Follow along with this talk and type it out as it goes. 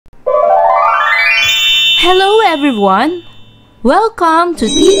Hello everyone! Welcome to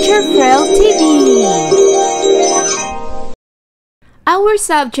Teacher Frel TV! Our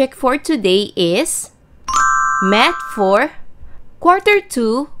subject for today is Math 4, Quarter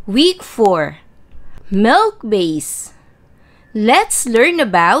 2, Week 4, Melc-Based. Let's learn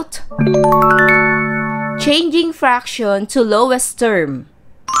about changing fraction to lowest term.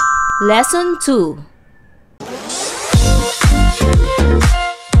 Lesson 2.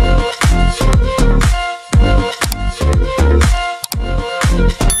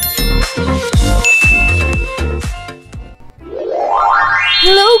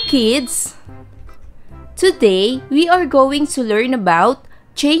 Hello kids! Today, we are going to learn about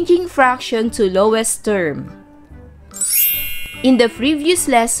changing fraction to lowest term. In the previous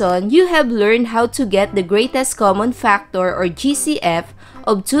lesson, you have learned how to get the greatest common factor or GCF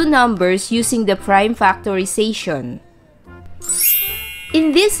of two numbers using the prime factorization.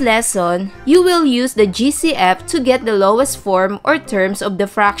 In this lesson, you will use the GCF to get the lowest form or terms of the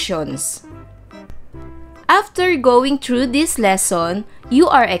fractions. After going through this lesson, you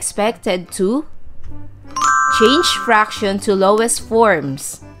are expected to change fraction to lowest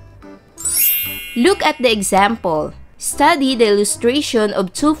forms. Look at the example. Study the illustration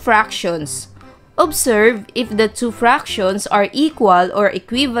of two fractions. Observe if the two fractions are equal or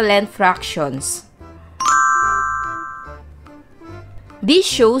equivalent fractions. This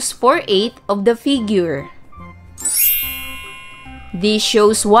shows 4/8 of the figure. This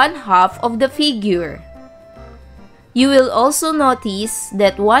shows 1/2 of the figure. You will also notice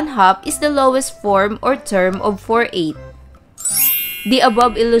that 1/2 is the lowest form or term of 4/8. The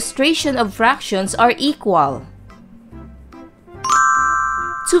above illustration of fractions are equal.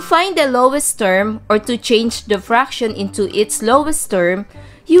 To find the lowest term or to change the fraction into its lowest term,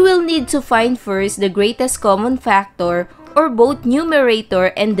 you will need to find first the greatest common factor or both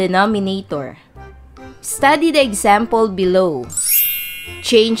numerator and denominator. Study the example below.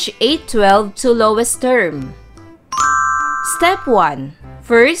 Change 8/12 to lowest term. Step 1.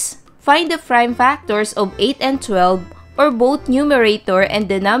 First, find the prime factors of 8 and 12 or both numerator and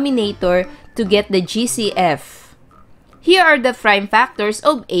denominator to get the GCF. Here are the prime factors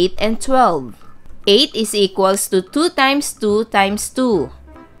of 8 and 12. 8 is equals to 2 times 2 times 2.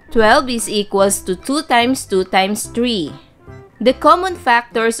 12 is equals to 2 times 2 times 3. The common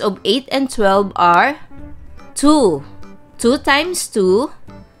factors of 8 and 12 are 2. 2 times 2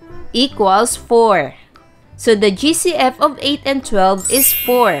 equals 4. So the GCF of 8 and 12 is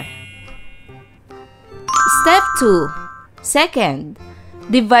 4. Step 2. Second,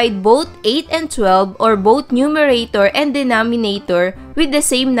 divide both 8 and 12 or both numerator and denominator with the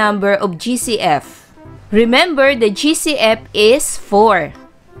same number of GCF. Remember, the GCF is 4.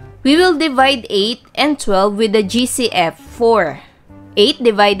 We will divide 8 and 12 with the GCF 4. 8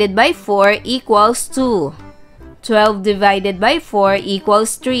 divided by 4 equals 2. 12 divided by 4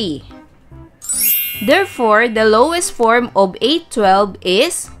 equals 3. Therefore, the lowest form of 8/12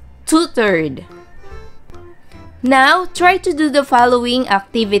 is 2/3. Now, try to do the following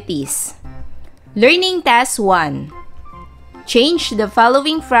activities. Learning Task 1. Change the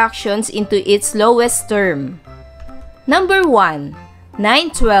following fractions into its lowest term. Number 1.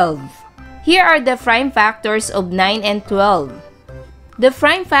 9/12. Here are the prime factors of 9 and 12. The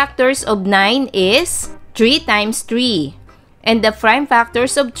prime factors of 9 is 3 times 3. And the prime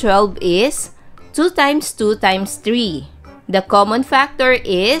factors of 12 is 2 times 2 times 3. The common factor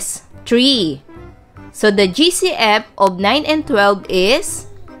is 3. So the GCF of 9 and 12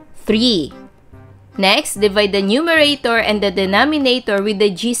 is 3. Next, divide the numerator and the denominator with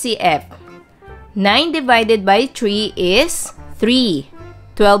the GCF. 9 divided by 3 is 3.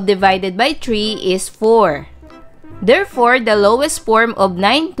 12 divided by 3 is 4. Therefore, the lowest form of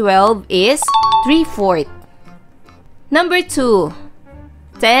 9/12 is 3/4. Number 2.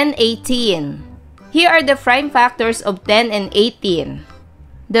 10/18. Here are the prime factors of 10 and 18.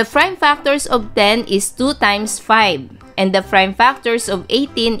 The prime factors of 10 is 2 times 5, and the prime factors of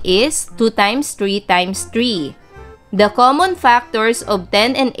 18 is 2 times 3 times 3. The common factors of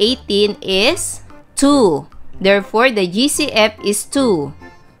 10 and 18 is 2. Therefore, the GCF is 2.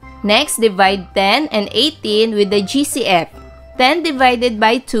 Next, divide 10 and 18 with the GCF. 10 divided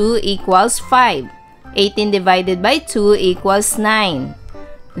by 2 equals 5. 18 divided by 2 equals 9.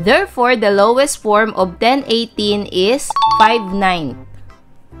 Therefore, the lowest form of 10/18 is 5/9.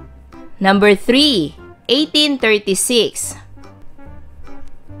 Number 3. 18/36.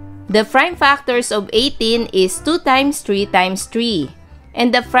 The prime factors of 18 is 2 times 3 times 3.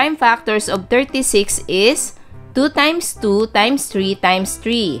 And the prime factors of 36 is 2 times 2 times 3 times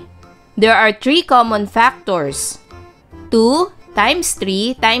 3. There are 3 common factors. 2 times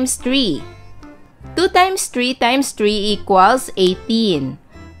 3 times 3. 2 times 3 times 3 equals 18.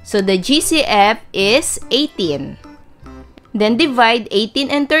 So the GCF is 18. Then divide 18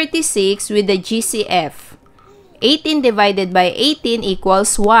 and 36 with the GCF. 18 divided by 18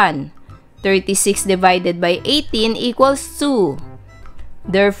 equals 1. 36 divided by 18 equals 2.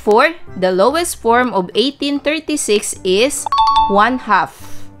 Therefore, the lowest form of 1836 is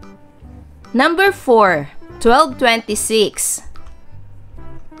 1/2. Number 4. 1226.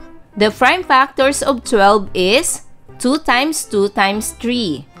 The prime factors of 12 is 2 times 2 times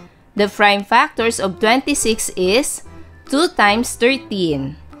 3. The prime factors of 26 is 2 times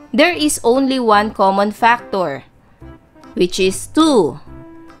 13. There is only one common factor, which is 2.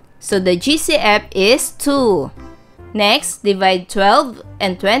 So the GCF is 2. Next, divide 12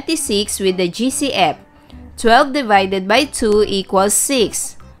 and 26 with the GCF. 12 divided by 2 equals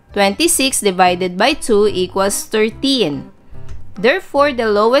 6. 26 divided by 2 equals 13. Therefore, the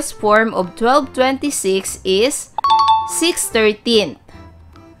lowest form of 1226 is 6/13.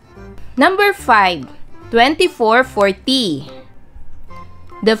 Number 5. 2440.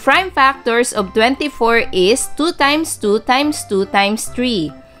 The prime factors of 24 is 2 times 2 times 2 times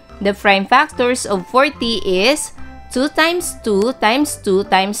 3. The prime factors of 40 is 2 times 2 times 2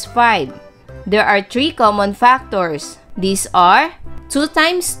 times 5. There are 3 common factors. These are 2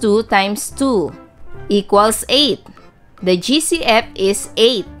 times 2 times 2 equals 8. The GCF is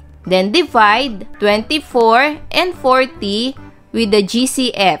 8. Then divide 24 and 40 with the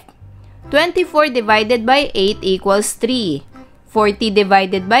GCF. 24 divided by 8 equals 3. 40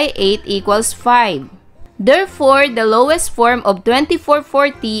 divided by 8 equals 5. Therefore, the lowest form of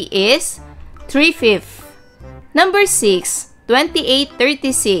 2440 is 3/5. Number 6.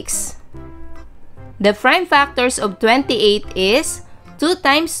 2836. The prime factors of 28 is 2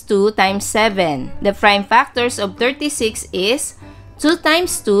 times 2 times 7. The prime factors of 36 is 2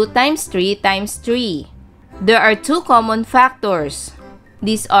 times 2 times 3 times 3. There are 2 common factors.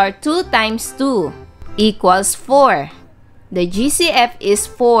 These are 2 times 2 equals 4. The GCF is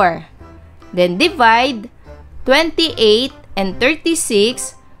 4. Then divide 28 and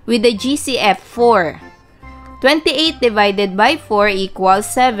 36 with the GCF 4. 28 divided by 4 equals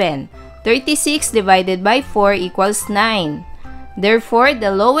 7. 36 divided by 4 equals 9. Therefore, the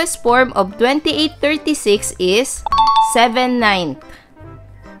lowest form of 2836 is 7/9.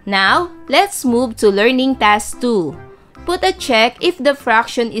 Now, let's move to learning task 2. Put a check if the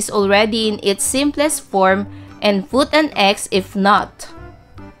fraction is already in its simplest form and put an X if not.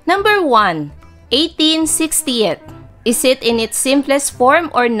 Number 1. 18/60. Is it in its simplest form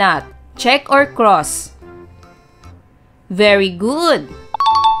or not? Check or cross. Very good.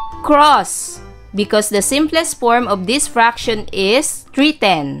 Cross, because the simplest form of this fraction is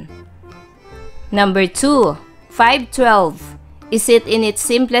 3/10. Number 2. 5/12. Is it in its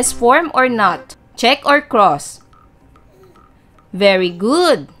simplest form or not? Check or cross. Very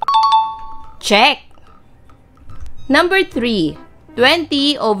good. Check. Number 3.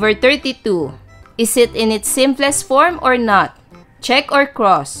 20/32. Is it in its simplest form or not? Check or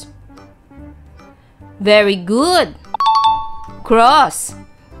cross. Very good. Cross,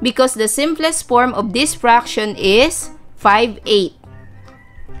 because the simplest form of this fraction is 5/8.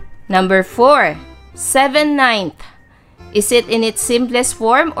 Number 4. 7/9. Is it in its simplest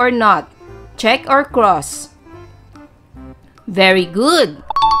form or not? Check or cross. Very good.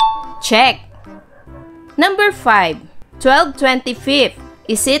 Check. Number 5. 12/25.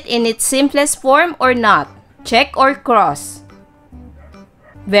 Is it in its simplest form or not? Check or cross.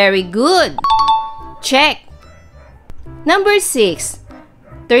 Very good. Check. Number 6.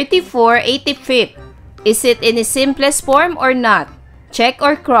 34/85. Is it in its simplest form or not? Check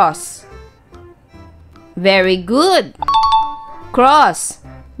or cross. Very good. Cross,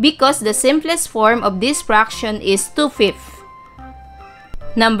 because the simplest form of this fraction is 2/5.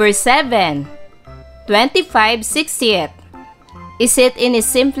 Number 7. 25/60. Is it in its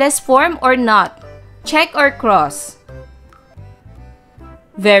simplest form or not? Check or cross.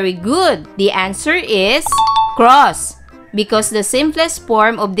 Very good. The answer is cross, because the simplest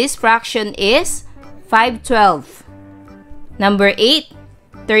form of this fraction is 5/12. Number 8.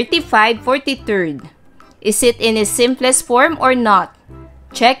 35/43. Is it in its simplest form or not?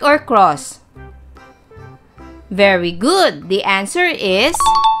 Check or cross. Very good. The answer is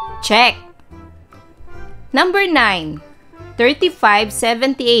check. Number 9.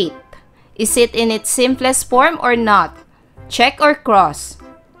 35/78. Is it in its simplest form or not? Check or cross.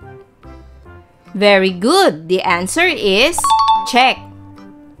 Very good. The answer is check.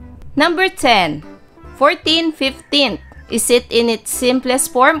 Number 10. 14/15. Is it in its simplest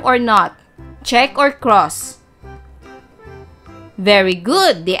form or not? Check or cross. Very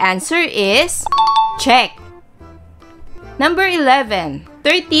good. The answer is Check. Number 11.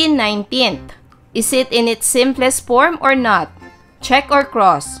 13/19. Is it in its simplest form or not? Check or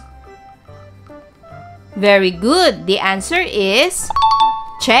cross. Very good. The answer is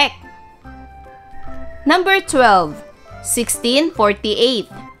check. Number 12. 16/48.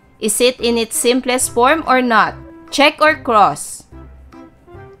 Is it in its simplest form or not? Check or cross.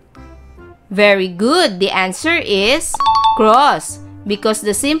 Very good. The answer is cross because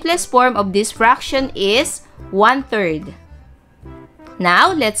the simplest form of this fraction is 1/3.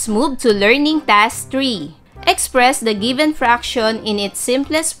 Now, let's move to learning task 3. Express the given fraction in its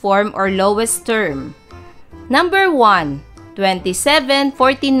simplest form or lowest term. Number 1.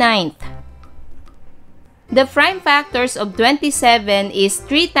 27/49. The prime factors of 27 is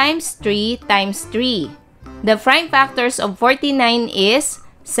 3 times 3 times 3. The prime factors of 49 is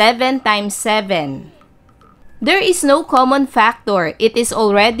 7 times 7. There is no common factor. It is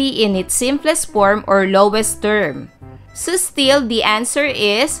already in its simplest form or lowest term. So still, the answer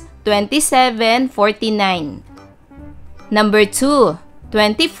is 27/49. Number 2.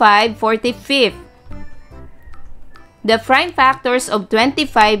 25/45. The prime factors of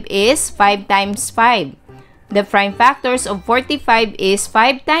 25 is 5 times 5. The prime factors of 45 is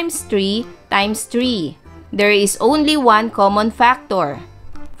 5 times 3 times 3. There is only one common factor,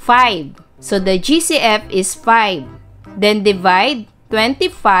 5. So the GCF is 5. Then divide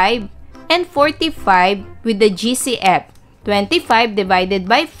 25 and 45 with the GCF. 25 divided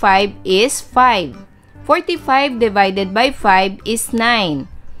by 5 is 5. 45 divided by 5 is 9.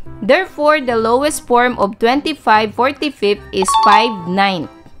 Therefore, the lowest form of 25/45 is 5/9.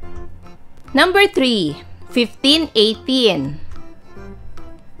 Number 3. 15/18.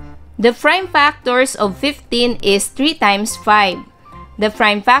 The prime factors of 15 is 3 times 5. The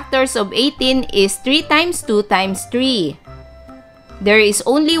prime factors of 18 is 3 times 2 times 3. There is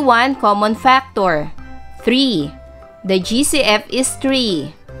only one common factor, 3. The GCF is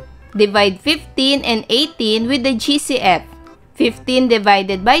 3. Divide 15 and 18 with the GCF. 15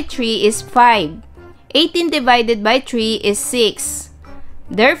 divided by 3 is 5. 18 divided by 3 is 6.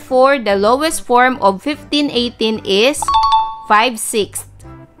 Therefore, the lowest form of 15/18 is 5/6.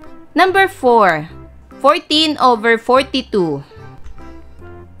 Number 4. 14/42.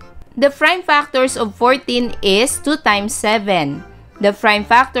 The prime factors of 14 is 2 times 7. The prime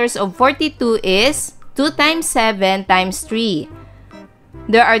factors of 42 is 2 times 7 times 3.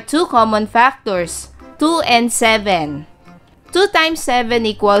 There are two common factors, 2 and 7. 2 times 7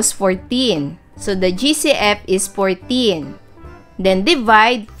 equals 14. So the GCF is 14. Then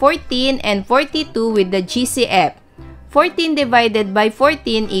divide 14 and 42 with the GCF. 14 divided by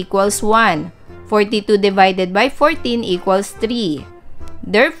 14 equals 1. 42 divided by 14 equals 3.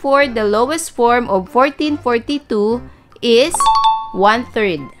 Therefore, the lowest form of 14/42 is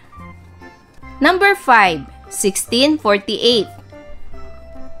 1/3. Number 5. 16/48.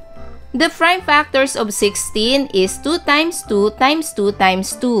 The prime factors of 16 is 2 times 2 times 2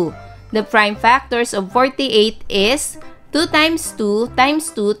 times 2. The prime factors of 48 is 2 times 2 times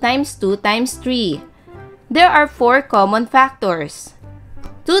 2 times 2 times 3. There are 4 common factors.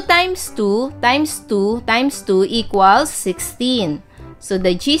 2 times 2 times 2 times 2 equals 16. So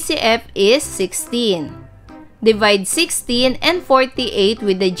the GCF is 16. Divide 16 and 48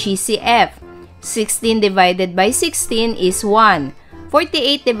 with the GCF. 16 divided by 16 is 1.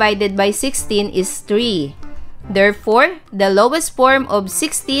 48 divided by 16 is 3. Therefore, the lowest form of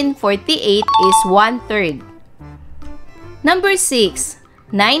 16/48 is 1/3. Number 6.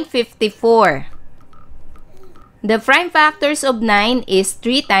 9/54. The prime factors of 9 is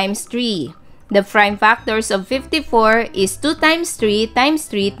 3 times 3. The prime factors of 54 is 2 times 3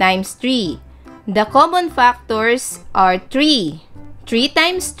 times 3 times 3. The common factors are 3. 3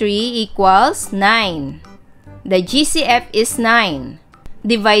 times 3 equals 9. The GCF is 9.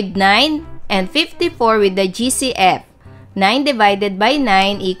 Divide 9 and 54 with the GCF. 9 divided by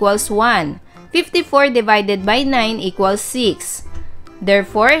 9 equals 1. 54 divided by 9 equals 6.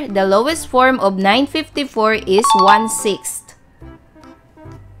 Therefore, the lowest form of 9/54 is 1/6.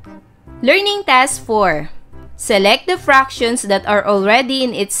 Learning task 4. Select the fractions that are already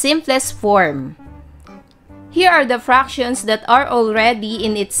in its simplest form. Here are the fractions that are already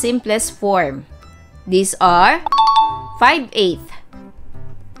in its simplest form. These are 5/8,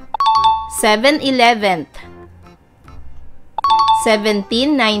 7/11,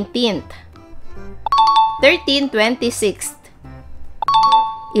 17/19, 13/26,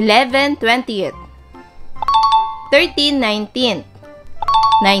 11/20, 13/19,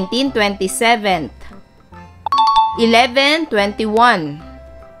 19/27, 11/21,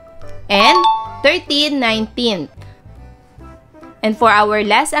 and 13/19. And for our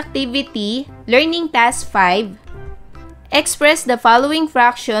last activity, Learning Task 5. Express the following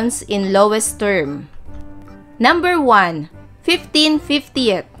fractions in lowest term. Number 1. 15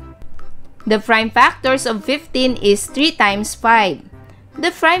 50th. The prime factors of 15 is 3 times 5.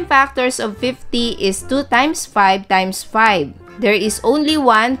 The prime factors of 50 is 2 times 5 times 5. There is only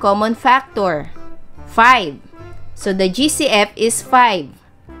one common factor, 5. So the GCF is 5.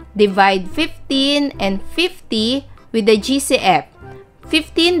 Divide 15 and 50 with the GCF.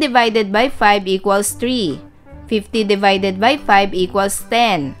 15 divided by 5 equals 3. 50 divided by 5 equals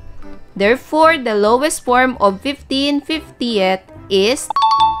 10. Therefore, the lowest form of 15 50th is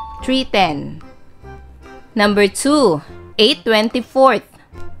 310. Number 2. 8 24th.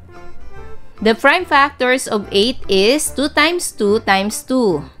 The prime factors of 8 is 2 times 2 times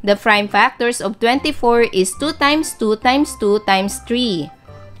 2. The prime factors of 24 is 2 times 2 times 2 times 3.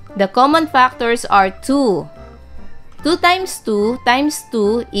 The common factors are 2. 2 times 2 times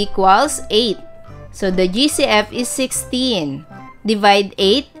 2 equals 8. So the GCF is 16. Divide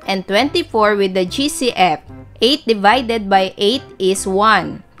 8 and 24 with the GCF. 8 divided by 8 is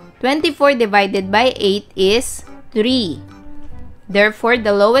 1. 24 divided by 8 is 3. Therefore,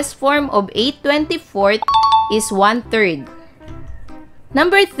 the lowest form of 8 24th is 1/3.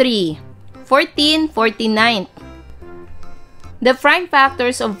 Number 3. 14 49th. The prime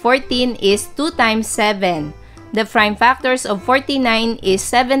factors of 14 is 2 times 7. The prime factors of 49 is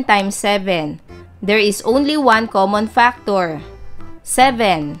 7 times 7. There is only one common factor,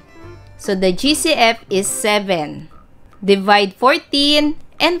 7. So the GCF is 7. Divide 14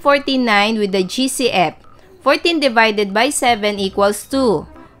 and 49 with the GCF. 14 divided by 7 equals 2.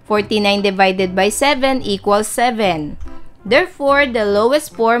 49 divided by 7 equals 7. Therefore, the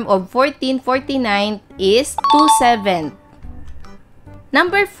lowest form of 14 49 is 2/7.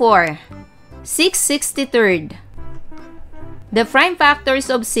 Number 4. 6 63rd. The prime factors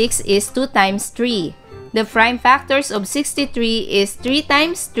of 6 is 2 times 3. The prime factors of 63 is 3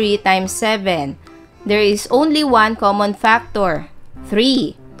 times 3 times 7. There is only one common factor,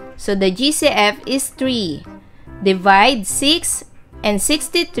 3. So the GCF is 3. Divide 6 and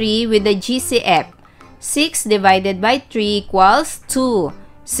 63 with the GCF. 6 divided by 3 equals 2.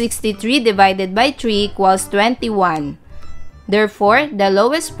 63 divided by 3 equals 21. Therefore, the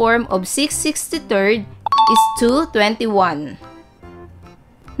lowest form of 6 63rd is 221.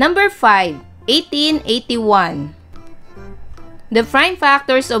 Number 5. 18 81. The prime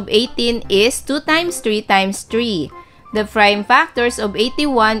factors of 18 is 2 times 3 times 3. The prime factors of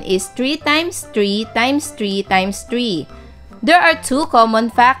 81 is 3 times 3 times 3 times 3. There are two common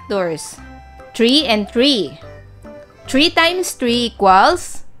factors, 3 and 3. 3 times 3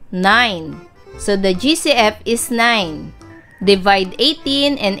 equals 9. So the GCF is 9. Divide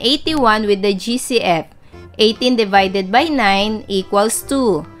 18 and 81 with the GCF. 18 divided by 9 equals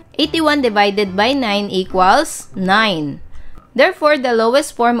 2. 81 divided by 9 equals 9. Therefore, the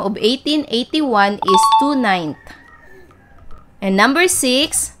lowest form of 1881 is 2/9. And number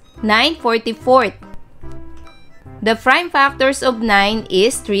 6, 9 44th. The prime factors of 9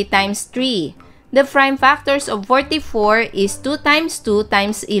 is 3 times 3. The prime factors of 44 is 2 times 2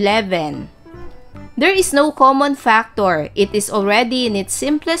 times 11. There is no common factor. It is already in its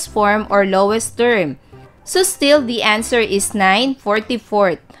simplest form or lowest term. So still the answer is 9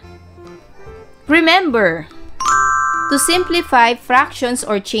 44th. Remember, to simplify fractions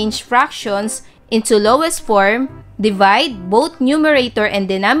or change fractions into lowest form, divide both numerator and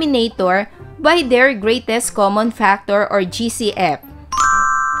denominator by their greatest common factor or GCF.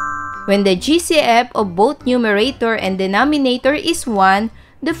 When the GCF of both numerator and denominator is 1,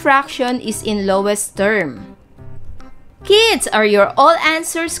 the fraction is in lowest term. Kids, are your all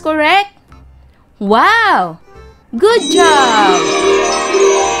answers correct? Wow! Good job!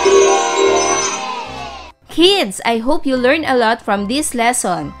 Kids, I hope you learned a lot from this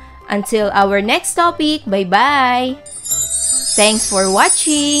lesson. Until our next topic, bye-bye! Thanks for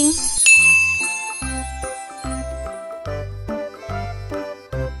watching!